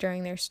foods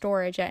during their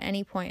storage at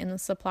any point in the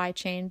supply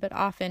chain, but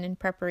often in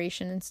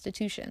preparation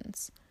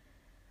institutions.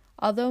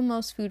 Although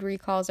most food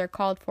recalls are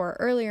called for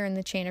earlier in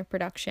the chain of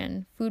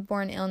production,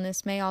 foodborne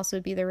illness may also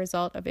be the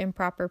result of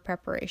improper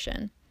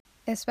preparation,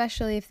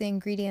 especially if the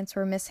ingredients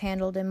were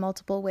mishandled in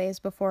multiple ways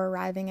before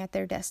arriving at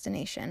their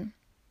destination.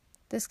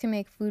 This can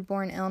make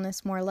foodborne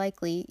illness more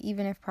likely,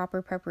 even if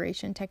proper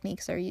preparation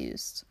techniques are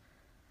used.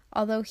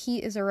 Although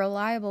heat is a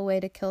reliable way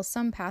to kill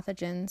some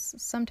pathogens,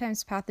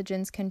 sometimes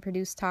pathogens can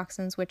produce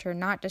toxins which are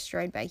not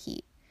destroyed by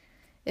heat.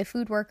 If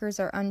food workers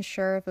are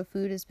unsure if a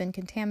food has been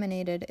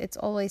contaminated, it's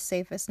always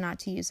safest not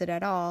to use it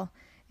at all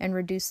and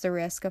reduce the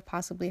risk of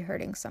possibly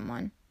hurting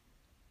someone.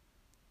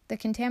 The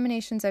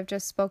contaminations I've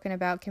just spoken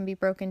about can be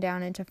broken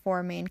down into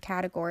 4 main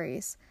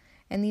categories,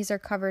 and these are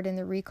covered in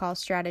the recall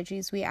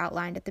strategies we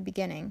outlined at the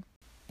beginning.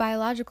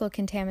 Biological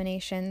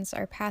contaminations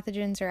are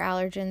pathogens or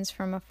allergens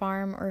from a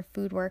farm or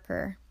food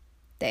worker,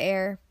 the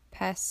air,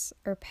 pests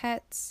or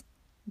pets,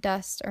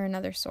 dust, or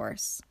another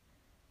source.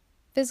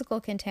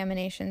 Physical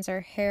contaminations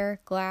are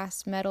hair,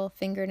 glass, metal,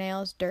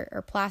 fingernails, dirt,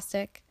 or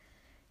plastic.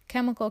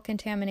 Chemical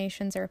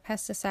contaminations are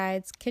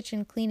pesticides,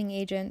 kitchen cleaning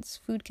agents,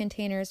 food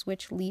containers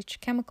which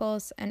leach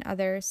chemicals, and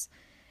others.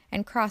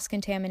 And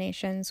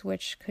cross-contaminations,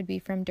 which could be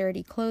from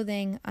dirty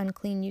clothing,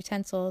 unclean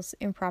utensils,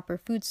 improper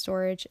food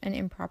storage, and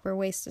improper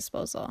waste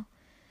disposal.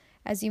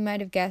 As you might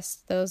have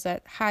guessed, those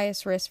at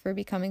highest risk for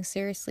becoming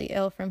seriously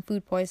ill from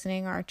food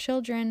poisoning are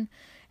children,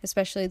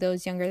 especially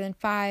those younger than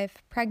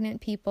 5,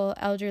 pregnant people,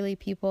 elderly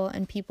people,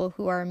 and people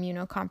who are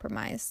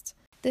immunocompromised.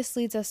 This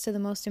leads us to the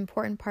most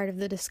important part of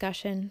the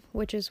discussion,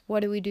 which is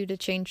what do we do to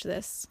change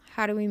this?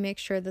 How do we make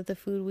sure that the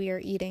food we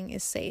are eating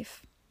is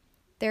safe?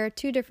 There are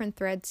 2 different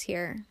threads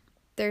here.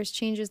 There's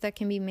changes that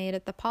can be made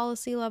at the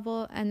policy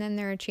level, and then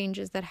there are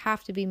changes that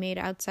have to be made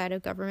outside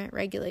of government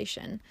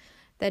regulation.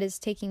 that is,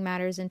 taking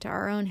matters into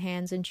our own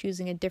hands and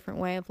choosing a different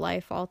way of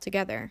life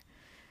altogether.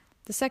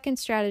 The second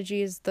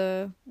strategy is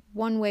the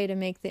one way to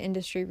make the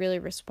industry really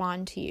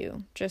respond to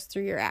you, just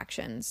through your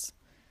actions.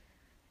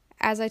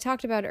 As I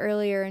talked about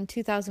earlier, in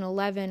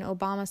 2011,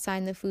 Obama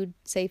signed the Food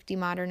Safety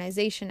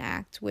Modernization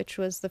Act, which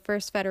was the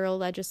first federal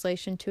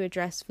legislation to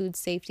address food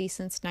safety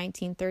since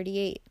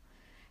 1938.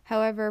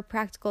 However,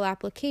 practical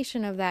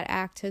application of that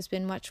act has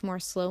been much more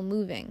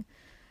slow-moving.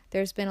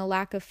 There's been a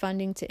lack of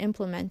funding to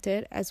implement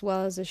it, as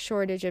well as a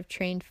shortage of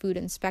trained food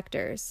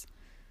inspectors.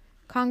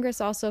 Congress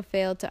also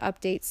failed to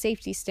update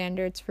safety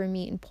standards for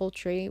meat and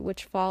poultry,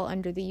 which fall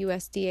under the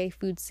USDA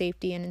Food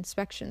Safety and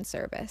Inspection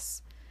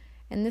Service.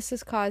 And this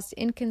has caused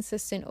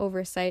inconsistent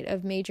oversight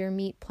of major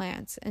meat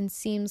plants and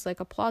seems like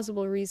a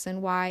plausible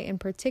reason why, in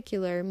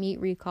particular, meat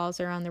recalls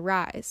are on the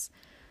rise.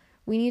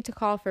 We need to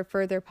call for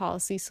further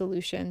policy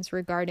solutions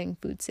regarding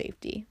food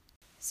safety.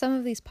 Some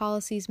of these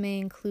policies may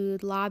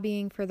include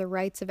lobbying for the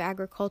rights of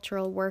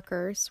agricultural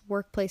workers,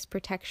 workplace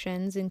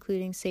protections,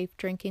 including safe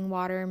drinking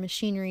water,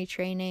 machinery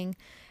training,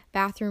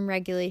 bathroom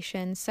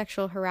regulations,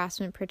 sexual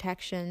harassment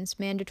protections,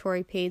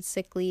 mandatory paid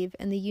sick leave,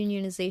 and the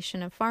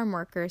unionization of farm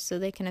workers so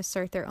they can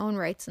assert their own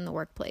rights in the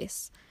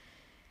workplace.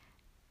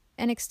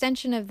 An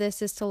extension of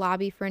this is to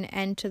lobby for an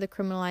end to the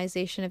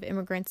criminalization of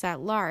immigrants at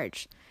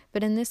large,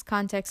 but in this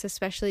context,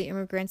 especially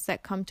immigrants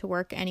that come to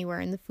work anywhere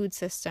in the food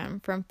system,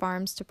 from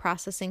farms to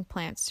processing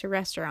plants to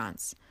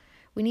restaurants.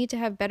 We need to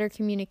have better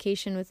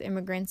communication with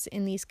immigrants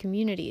in these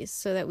communities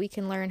so that we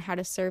can learn how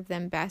to serve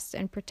them best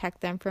and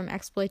protect them from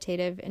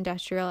exploitative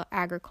industrial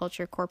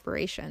agriculture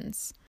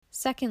corporations.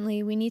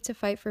 Secondly, we need to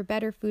fight for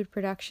better food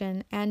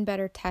production and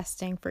better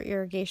testing for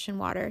irrigation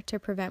water to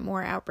prevent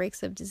more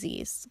outbreaks of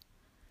disease.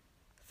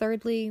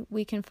 Thirdly,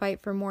 we can fight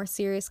for more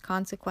serious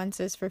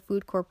consequences for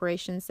food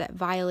corporations that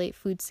violate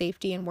food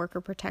safety and worker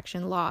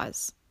protection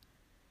laws.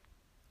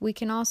 We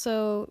can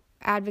also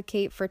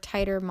advocate for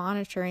tighter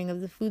monitoring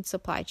of the food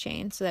supply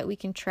chain so that we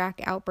can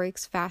track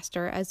outbreaks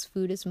faster as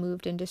food is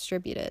moved and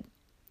distributed.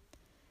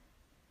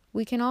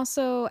 We can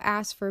also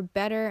ask for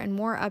better and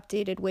more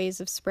updated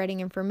ways of spreading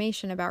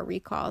information about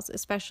recalls,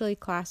 especially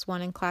Class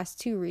 1 and Class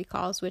 2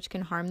 recalls, which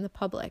can harm the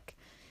public.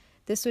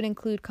 This would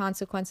include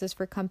consequences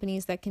for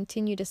companies that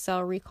continue to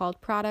sell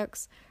recalled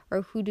products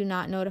or who do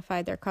not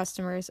notify their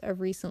customers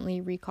of recently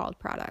recalled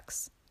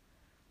products.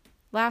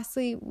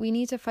 Lastly, we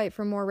need to fight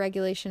for more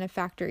regulation of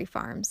factory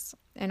farms,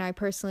 and I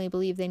personally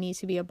believe they need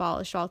to be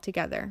abolished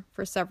altogether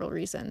for several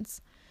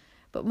reasons.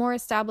 But more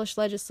established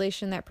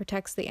legislation that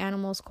protects the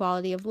animals'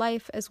 quality of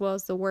life as well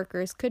as the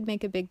workers could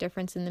make a big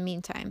difference in the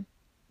meantime.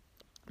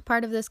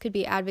 Part of this could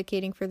be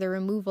advocating for the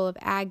removal of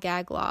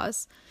ag-gag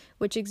laws,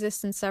 which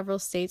exist in several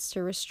states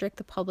to restrict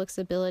the public's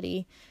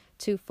ability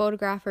to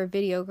photograph or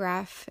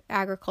videograph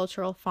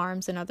agricultural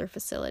farms and other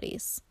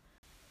facilities.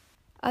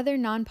 Other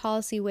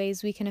non-policy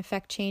ways we can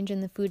affect change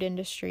in the food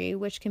industry,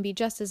 which can be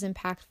just as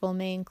impactful,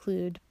 may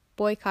include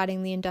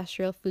boycotting the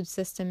industrial food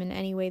system in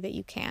any way that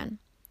you can.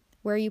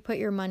 Where you put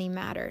your money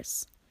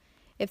matters.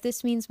 If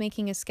this means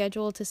making a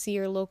schedule to see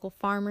your local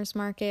farmers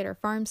market or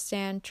farm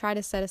stand, try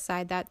to set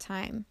aside that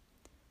time.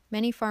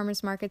 Many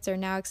farmers markets are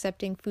now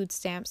accepting food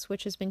stamps,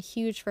 which has been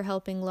huge for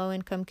helping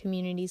low-income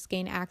communities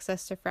gain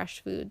access to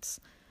fresh foods.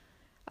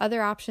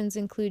 Other options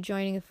include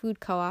joining a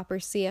food co-op or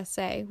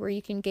CSA, where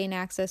you can gain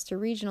access to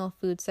regional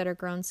foods that are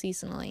grown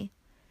seasonally.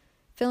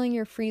 Filling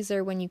your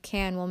freezer when you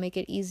can will make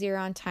it easier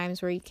on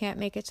times where you can't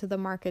make it to the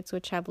markets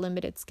which have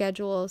limited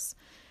schedules,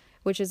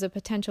 which is a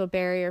potential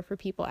barrier for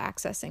people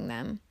accessing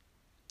them.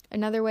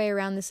 Another way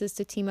around this is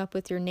to team up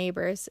with your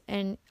neighbors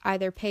and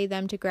either pay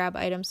them to grab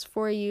items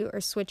for you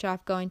or switch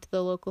off going to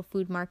the local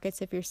food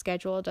markets if your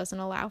schedule doesn't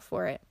allow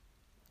for it.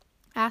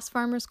 Ask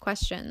farmers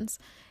questions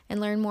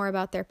and learn more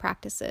about their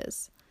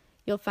practices.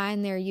 You'll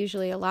find they're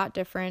usually a lot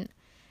different,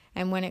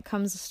 and when it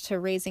comes to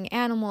raising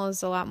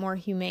animals, a lot more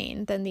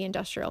humane than the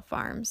industrial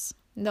farms.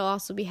 They'll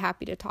also be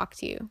happy to talk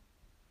to you.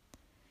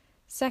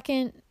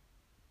 Second,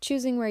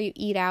 choosing where you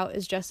eat out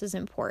is just as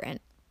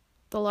important.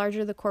 The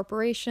larger the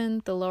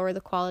corporation, the lower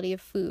the quality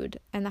of food,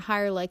 and the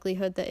higher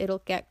likelihood that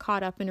it'll get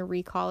caught up in a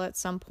recall at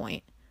some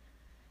point.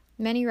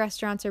 Many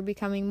restaurants are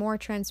becoming more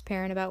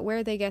transparent about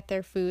where they get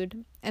their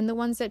food, and the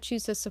ones that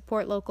choose to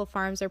support local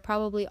farms are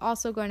probably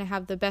also going to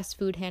have the best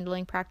food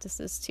handling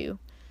practices too.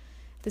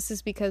 This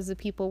is because the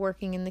people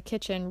working in the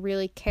kitchen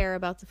really care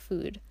about the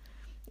food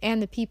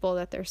and the people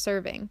that they're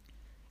serving,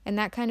 and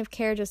that kind of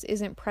care just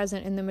isn't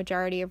present in the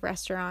majority of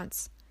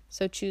restaurants,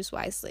 so choose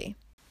wisely.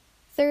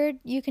 Third,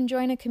 you can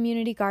join a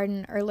community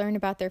garden or learn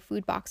about their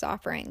food box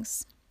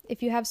offerings.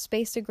 If you have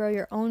space to grow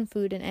your own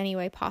food in any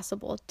way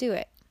possible, do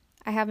it.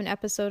 I have an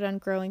episode on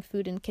growing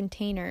food in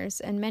containers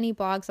and many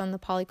blogs on the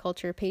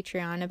Polyculture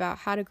Patreon about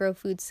how to grow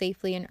food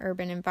safely in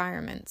urban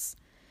environments.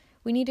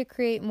 We need to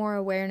create more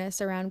awareness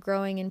around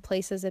growing in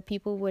places that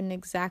people wouldn't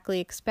exactly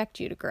expect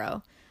you to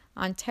grow,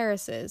 on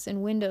terraces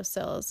and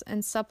windowsills,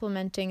 and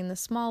supplementing in the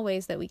small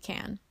ways that we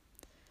can.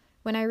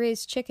 When I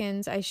raised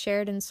chickens, I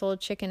shared and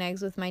sold chicken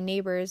eggs with my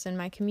neighbors and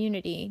my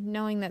community,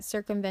 knowing that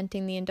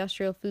circumventing the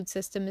industrial food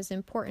system is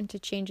important to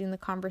changing the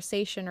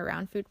conversation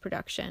around food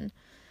production.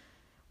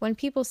 When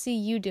people see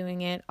you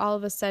doing it, all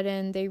of a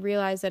sudden they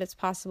realize that it's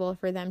possible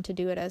for them to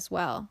do it as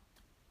well.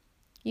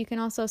 You can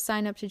also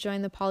sign up to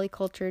join the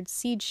Polycultured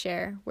Seed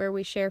Share, where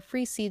we share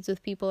free seeds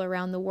with people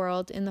around the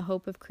world in the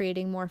hope of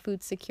creating more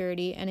food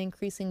security and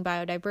increasing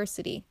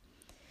biodiversity.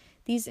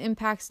 These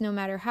impacts, no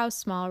matter how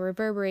small,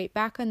 reverberate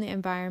back on the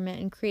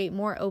environment and create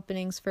more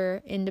openings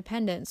for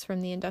independence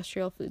from the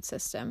industrial food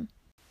system.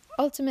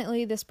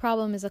 Ultimately, this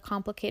problem is a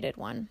complicated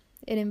one.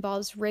 It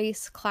involves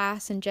race,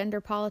 class, and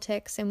gender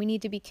politics, and we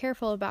need to be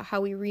careful about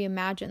how we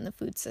reimagine the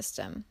food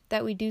system,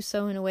 that we do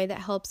so in a way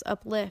that helps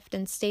uplift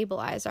and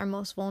stabilize our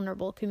most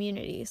vulnerable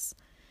communities.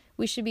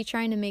 We should be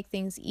trying to make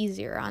things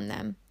easier on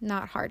them,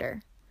 not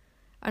harder.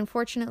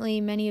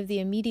 Unfortunately, many of the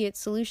immediate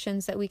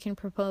solutions that we can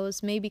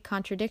propose may be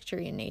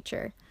contradictory in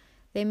nature.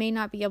 They may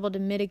not be able to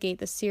mitigate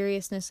the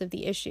seriousness of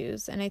the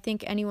issues, and I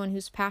think anyone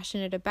who's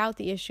passionate about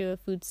the issue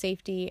of food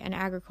safety and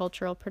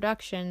agricultural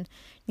production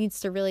needs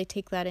to really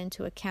take that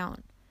into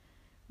account.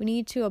 We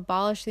need to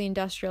abolish the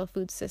industrial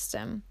food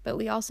system, but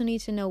we also need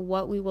to know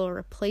what we will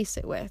replace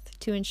it with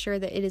to ensure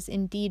that it is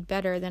indeed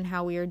better than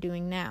how we are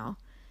doing now.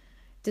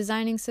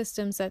 Designing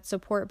systems that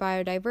support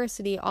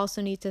biodiversity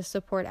also need to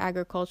support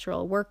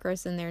agricultural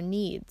workers and their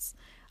needs,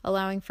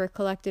 allowing for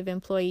collective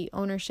employee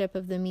ownership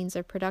of the means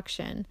of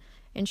production,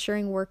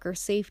 ensuring worker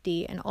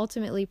safety, and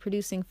ultimately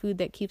producing food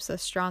that keeps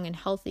us strong and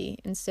healthy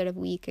instead of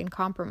weak and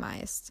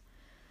compromised.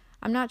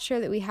 I'm not sure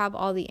that we have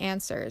all the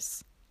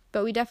answers,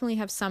 but we definitely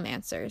have some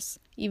answers,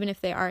 even if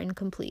they are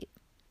incomplete.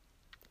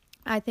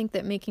 I think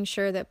that making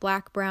sure that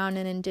Black, Brown,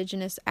 and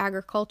Indigenous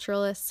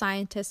agriculturalists,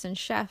 scientists, and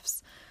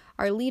chefs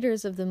are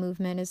leaders of the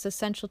movement is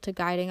essential to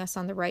guiding us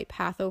on the right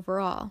path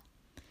overall.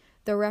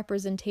 Though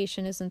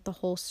representation isn't the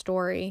whole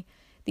story,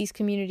 these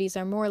communities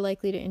are more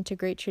likely to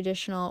integrate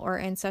traditional or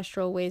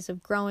ancestral ways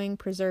of growing,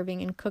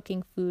 preserving, and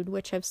cooking food,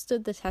 which have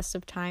stood the test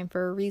of time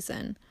for a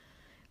reason.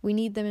 We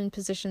need them in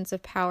positions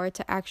of power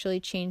to actually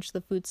change the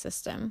food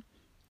system.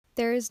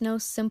 There is no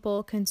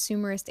simple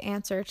consumerist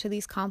answer to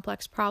these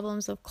complex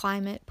problems of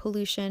climate,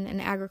 pollution, and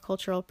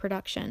agricultural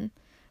production.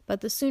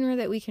 But the sooner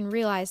that we can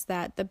realize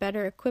that, the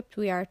better equipped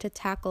we are to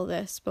tackle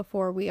this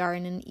before we are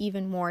in an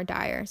even more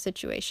dire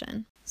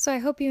situation. So I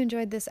hope you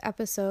enjoyed this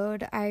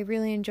episode. I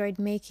really enjoyed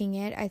making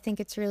it. I think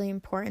it's really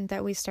important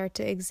that we start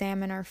to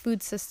examine our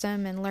food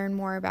system and learn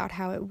more about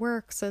how it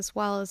works, as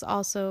well as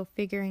also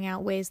figuring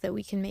out ways that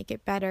we can make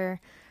it better,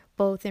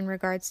 both in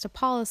regards to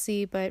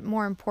policy, but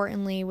more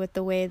importantly with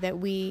the way that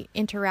we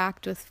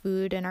interact with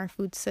food and our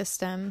food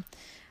system.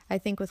 I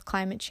think with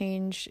climate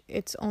change,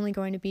 it's only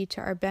going to be to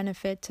our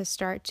benefit to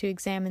start to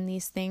examine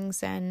these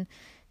things and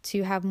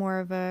to have more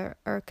of a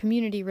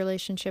community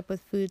relationship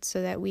with food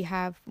so that we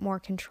have more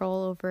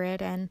control over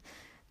it. And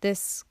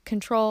this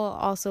control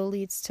also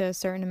leads to a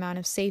certain amount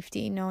of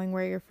safety, knowing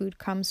where your food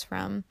comes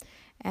from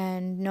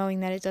and knowing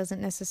that it doesn't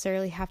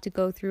necessarily have to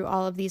go through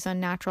all of these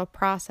unnatural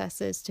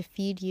processes to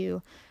feed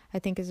you, I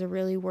think is a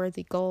really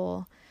worthy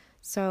goal.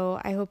 So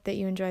I hope that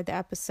you enjoyed the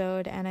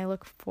episode, and I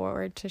look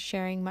forward to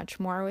sharing much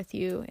more with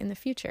you in the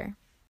future.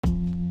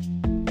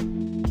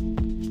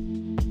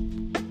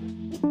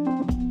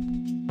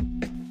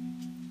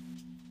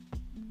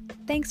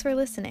 Thanks for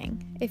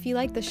listening. If you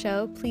like the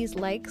show, please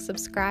like,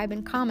 subscribe,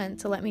 and comment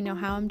to let me know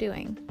how I'm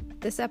doing.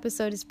 This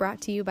episode is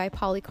brought to you by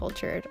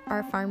Polycultured,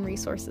 our farm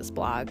resources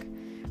blog.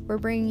 We're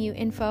bringing you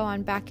info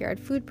on backyard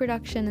food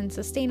production and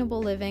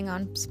sustainable living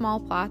on small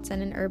plots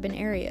and in urban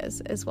areas,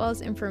 as well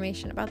as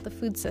information about the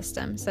food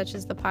system, such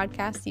as the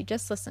podcast you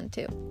just listened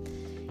to.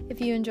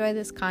 If you enjoy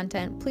this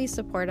content, please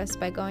support us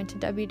by going to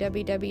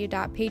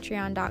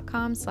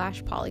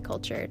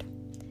www.patreon.com/polycultured.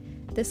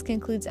 This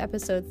concludes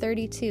episode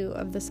 32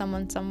 of the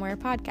Someone Somewhere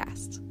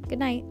podcast. Good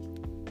night.